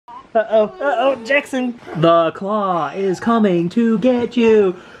Jackson. The claw is coming to get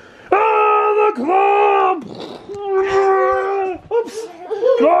you. Oh, the claw! Oops.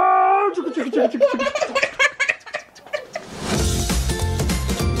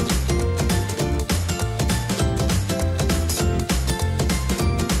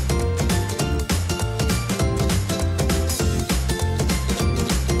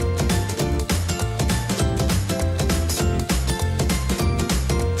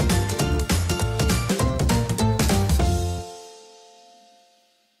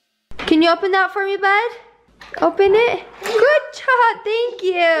 Can you open that for me, bud? Open it. Good job, thank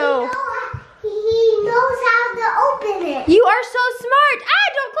you. He knows how to open it. You are so smart. Ah,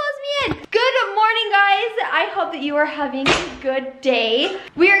 don't close me in. Good morning, guys. I hope that you are having a good day.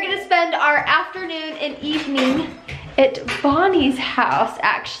 We are gonna spend our afternoon and evening at Bonnie's house,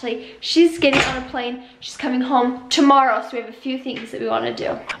 actually. She's getting on a plane. She's coming home tomorrow, so we have a few things that we want to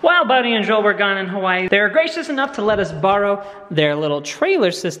do. While Bonnie and Joel were gone in Hawaii, they were gracious enough to let us borrow their little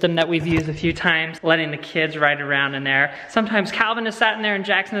trailer system that we've used a few times, letting the kids ride around in there. Sometimes Calvin has sat in there and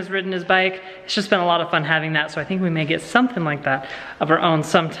Jackson has ridden his bike. It's just been a lot of fun having that, so I think we may get something like that of our own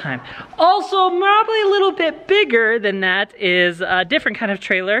sometime. Also, probably a little bit bigger than that is a different kind of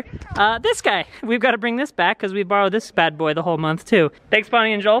trailer. This guy. We've got to bring this back because we borrowed this bad boy the whole month too. Thanks,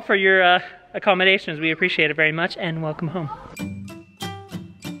 Bonnie and Joel, for your accommodations. We appreciate it very much, and welcome home.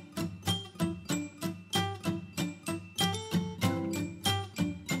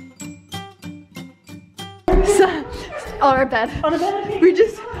 On our bed. On the bed? We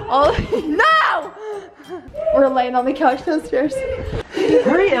just all no! We're laying on the couch downstairs.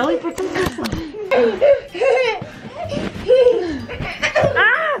 Hurry, Ellie, put some this on.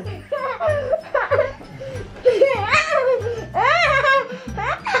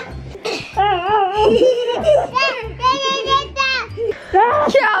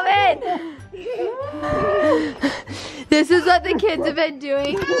 Calvin! This is what the kids have been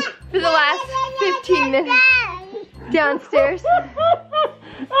doing for the last 15 minutes downstairs.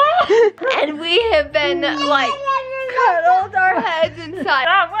 And we have been like cuddled our heads inside.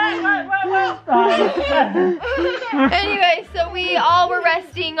 Anyway, so we all were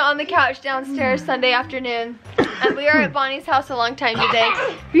resting on the couch downstairs Sunday afternoon. And we are at Bonnie's house a long time today.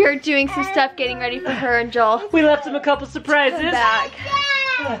 We are doing some stuff, getting ready for her and Joel. We left them a couple surprises. Back.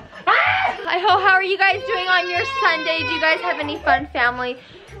 How are you guys doing on your Sunday? Do you guys have any fun family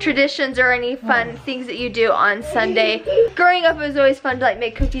traditions or any fun things that you do on Sunday? Growing up, it was always fun to like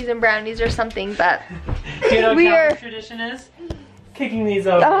make cookies and brownies or something, but do you know what Calvin's tradition is? Kicking these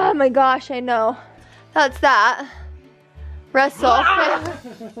over. Oh my gosh, I know. That's that. Wrestle.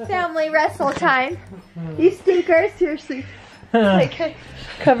 Family wrestle time. You stinkers, seriously. Like,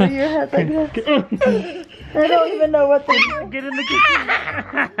 cover your head like this. I don't even know what they do. Get in the kitchen.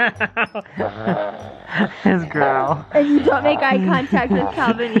 His girl. And you don't make eye contact with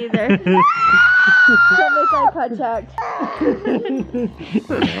Calvin either. Don't make eye contact. Calvin!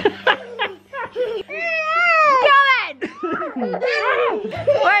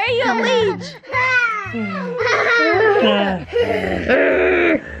 Why are you a leech?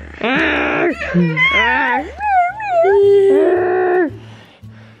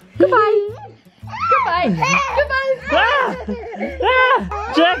 Goodbye. Goodbye. Goodbye.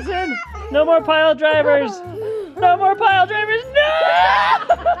 Jackson, no more pile drivers. No more pile drivers. No!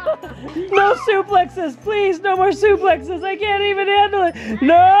 No suplexes, please. No more suplexes. I can't even handle it.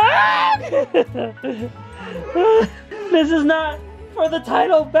 No! This is not for the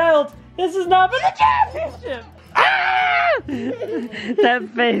title belt. This is not for the championship. That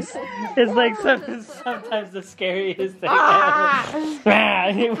face is like sometimes the scariest thing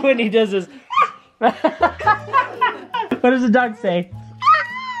ever. When he does this. What does the dog say?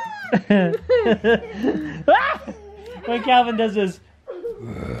 When Calvin does this.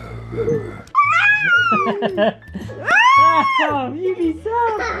 Oh, you be so.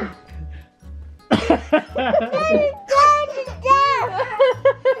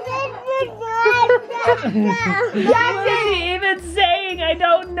 What is he even saying? I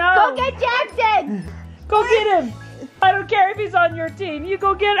don't know. Go get Jackson. Go get him. I don't care if he's on your team. You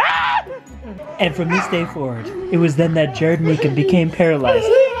go get him. And from this day forward, it was then that Jared Mecham became paralyzed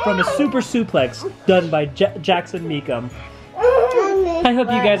from a super suplex done by Jackson Mecham. I hope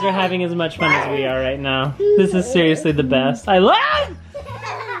you guys are having as much fun as we are right now. This is seriously the best. I love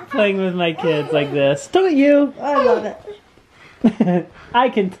playing with my kids like this. Don't you? I love it. I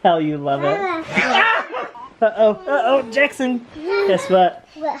can tell you love it. Uh-oh, Jackson. Guess what?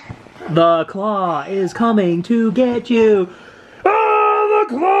 The claw is coming to get you. Oh,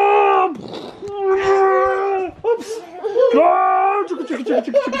 the claw! Oops.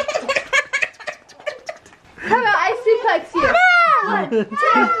 How about I suplex you? 1,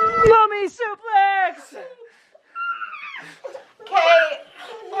 2. Mommy suplex! Okay,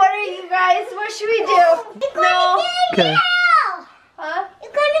 what are you guys? What should we do? No. Okay. Huh?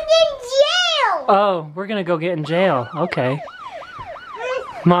 You're gonna get in jail. Oh, we're gonna go get in jail. Okay.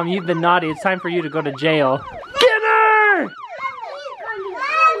 Mom, you've been naughty. It's time for you to go to jail. Get her!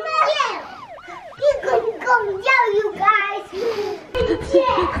 You're gonna go in jail, you guys. In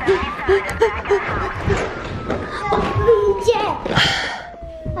jail. In jail.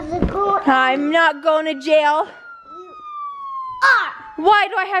 I'm not going to jail. Are Why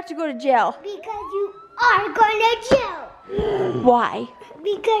do I have to go to jail? because you are going to jail. Why?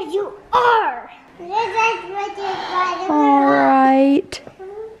 Because you are. This is what you're going to All right.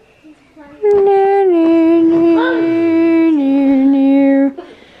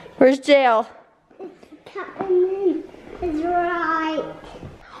 Where's jail? It's right.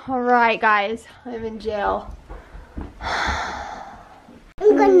 All right, guys. I'm in jail.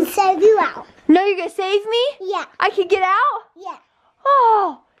 I'm gonna save you out. No, you're gonna save me? Yeah, I can get out? yeah.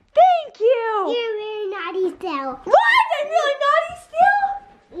 Oh, thank you. You're really naughty still. What? I'm really naughty still?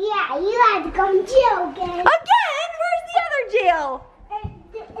 Yeah, you have to go to jail again. Again? Where's the other jail?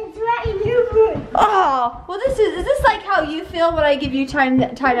 It's right in your room. Oh, well, is this like how you feel when I give you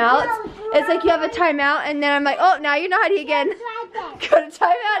timeouts? It's like you have a timeout, and then I'm like, oh, now you're naughty again. It's right there. Go to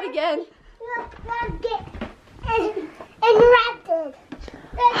timeout again. You have to get enwrapped.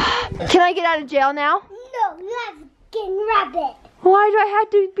 Can I get out of jail now? No, you have to get enwrapped. Why do I have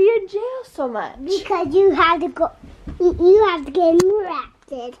to be in jail so much? Because you have to go. You have to get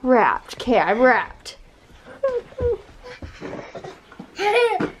enwrapped. Wrapped. Okay, I'm wrapped.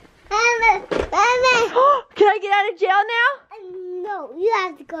 Can I get out of jail now? No, you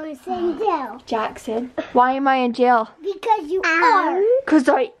have to go to same jail. Jackson, why am I in jail? Because you are. Because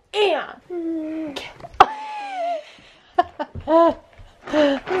I am. Are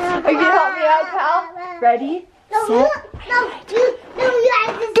you gonna help me out, pal? Ready? No, Set. you have to.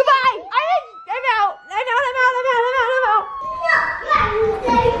 Goodbye! I'm out! I'm out! No,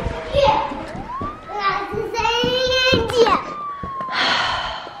 you have to say yeah.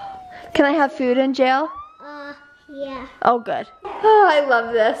 Can I have food in jail? Yeah. Oh, good. Oh, I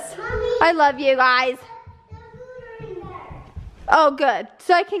love this. I love you guys. Oh, good.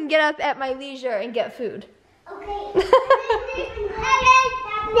 So I can get up at my leisure and get food. Okay.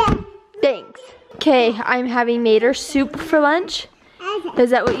 Thanks. Okay, I'm having Mater soup for lunch. Is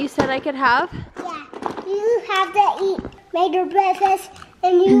that what you said I could have? Yeah. You have to eat Mater breakfast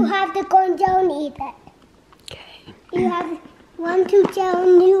and you have to go and jail and eat it. Okay. You have one to jail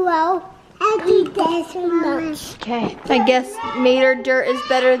and you will eat this for lunch. Okay. I guess Mater dirt is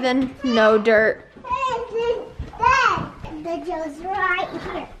better than no dirt. The jail's right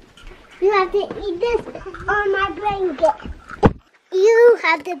here. You have to eat this on my blanket. You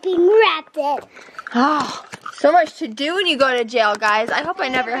have to be wrapped it. Oh, so much to do when you go to jail, guys. I hope I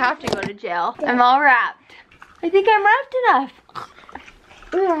never have to go to jail. I'm all wrapped. I think I'm wrapped enough.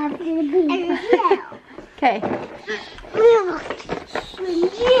 You have to be in jail. Okay. In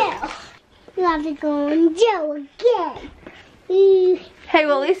jail. You have to go in jail again. Hey,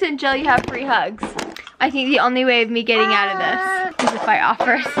 well, at least in jail you have free hugs. I think the only way of me getting out of this is if I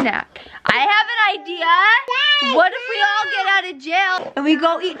offer a snack. I have an idea. What if we all get out of jail and we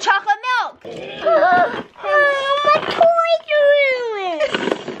go eat chocolate milk? My toys are ruined.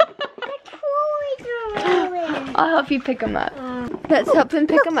 My toys are ruined. I'll help you pick them up. Let's help him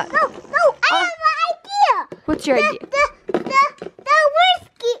pick them up. No, I have an idea. What's your idea? The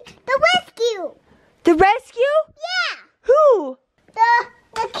rescue. The rescue? Yeah. Who?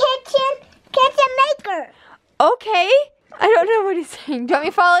 The kitchen maker. Okay. I don't know what he's saying. Do you want me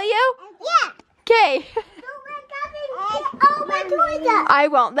to follow you? Yeah. Okay. Oh, my toys up. I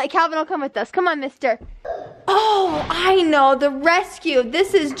won't. Like, Calvin will come with us. Come on, mister. Oh, I know. The rescue.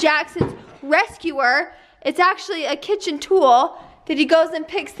 This is Jackson's rescuer. It's actually a kitchen tool that he goes and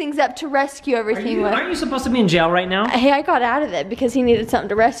picks things up to rescue everything with. Aren't you supposed to be in jail right now? Hey, I got out of it because he needed something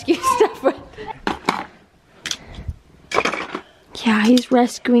to rescue stuff with. Yeah, he's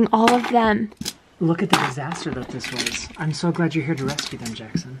rescuing all of them. Look at the disaster that this was. I'm so glad you're here to rescue them,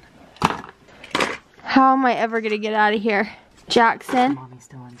 Jackson. How am I ever gonna get out of here? Jackson? Mommy's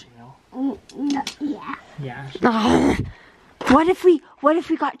still in jail. Yeah. Yeah. Oh, what if we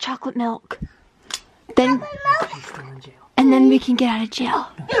got chocolate milk? Then She's still in jail. and then we can get out of jail.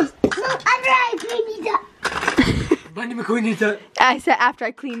 Lightning McQueen needs that. I said after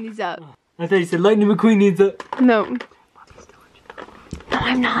I clean these up. I thought you said Lightning McQueen needs that. No. No,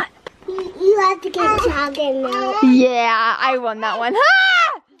 I'm not. You You have to get chocolate milk. Yeah, I won that one.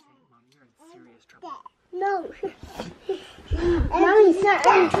 Ah! No. Mommy's not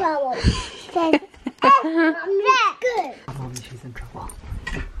in trouble. Mommy, good. Mommy, she's in trouble.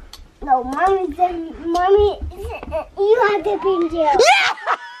 No, Mommy, you have to be in jail. Yeah!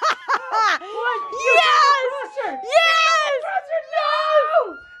 Yes! Yes! No!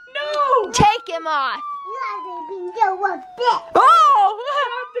 No! Take him off. You have to be in jail with this. Oh!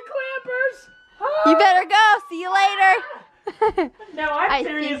 The clampers! You better go. See you later. Now I'm I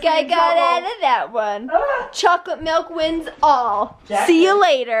seriously think I in got trouble. out of that one. Ah. Chocolate milk wins all. Jackson. See you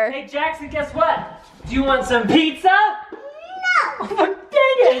later. Hey Jackson, guess what? Do you want some pizza? No. Dang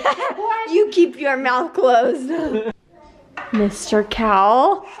it! You keep your mouth closed. Mr.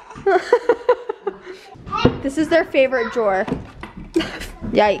 Cow. This is their favorite drawer.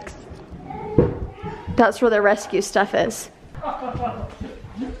 Yikes. That's where their rescue stuff is. Already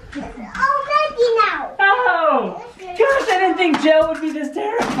now. Oh! Gosh, I didn't think Joe would be this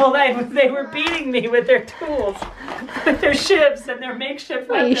terrible. They were beating me with their tools, with their ships and their makeshift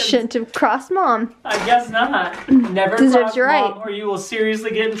Well, you weapons. shouldn't have crossed Mom. I guess not. Never Deserves cross your right. Mom or you will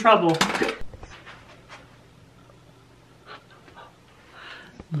seriously get in trouble.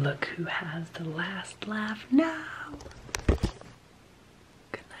 Look who has the last laugh now.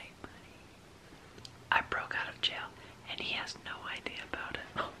 Good night, buddy. I broke out of jail and he has no idea about it.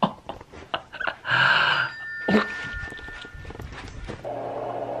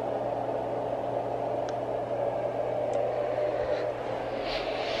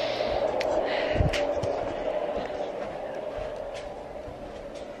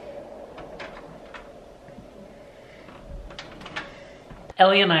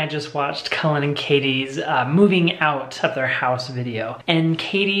 Ellie and I just watched Cullen and Katie's moving out of their house video. And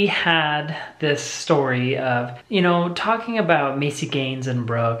Katie had this story of, you know, talking about Macy Gaines and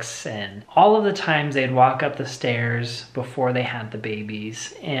Brooks and all of the times they'd walk up the stairs before they had the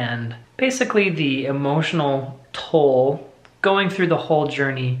babies. And basically the emotional toll going through the whole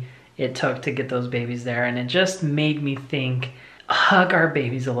journey it took to get those babies there. And it just made me think, hug our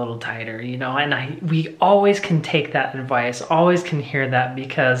babies a little tighter, you know, and we always can take that advice, always can hear that,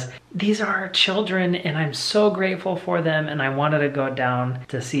 because these are our children and I'm so grateful for them. And I wanted to go down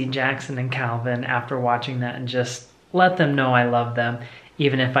to see Jackson and Calvin after watching that and just let them know I love them,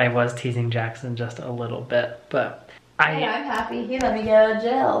 even if I was teasing Jackson just a little bit. But I'm happy he let me get out of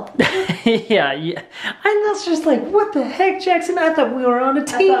jail. yeah. And that's just like, what the heck, Jackson? I thought we were on a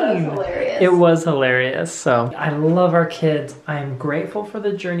team. I thought it was hilarious. It was hilarious. So I love our kids. I'm grateful for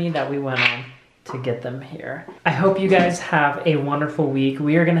the journey that we went on to get them here. I hope you guys have a wonderful week.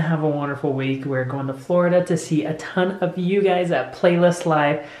 We are going to have a wonderful week. We're going to Florida to see a ton of you guys at Playlist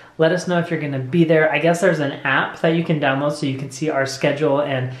Live. Let us know if you're going to be there. I guess there's an app that you can download so you can see our schedule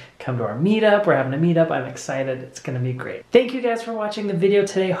and come to our meetup. We're having a meetup. I'm excited. It's going to be great. Thank you guys for watching the video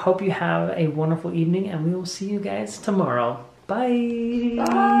today. Hope you have a wonderful evening and we will see you guys tomorrow. Bye. Bye.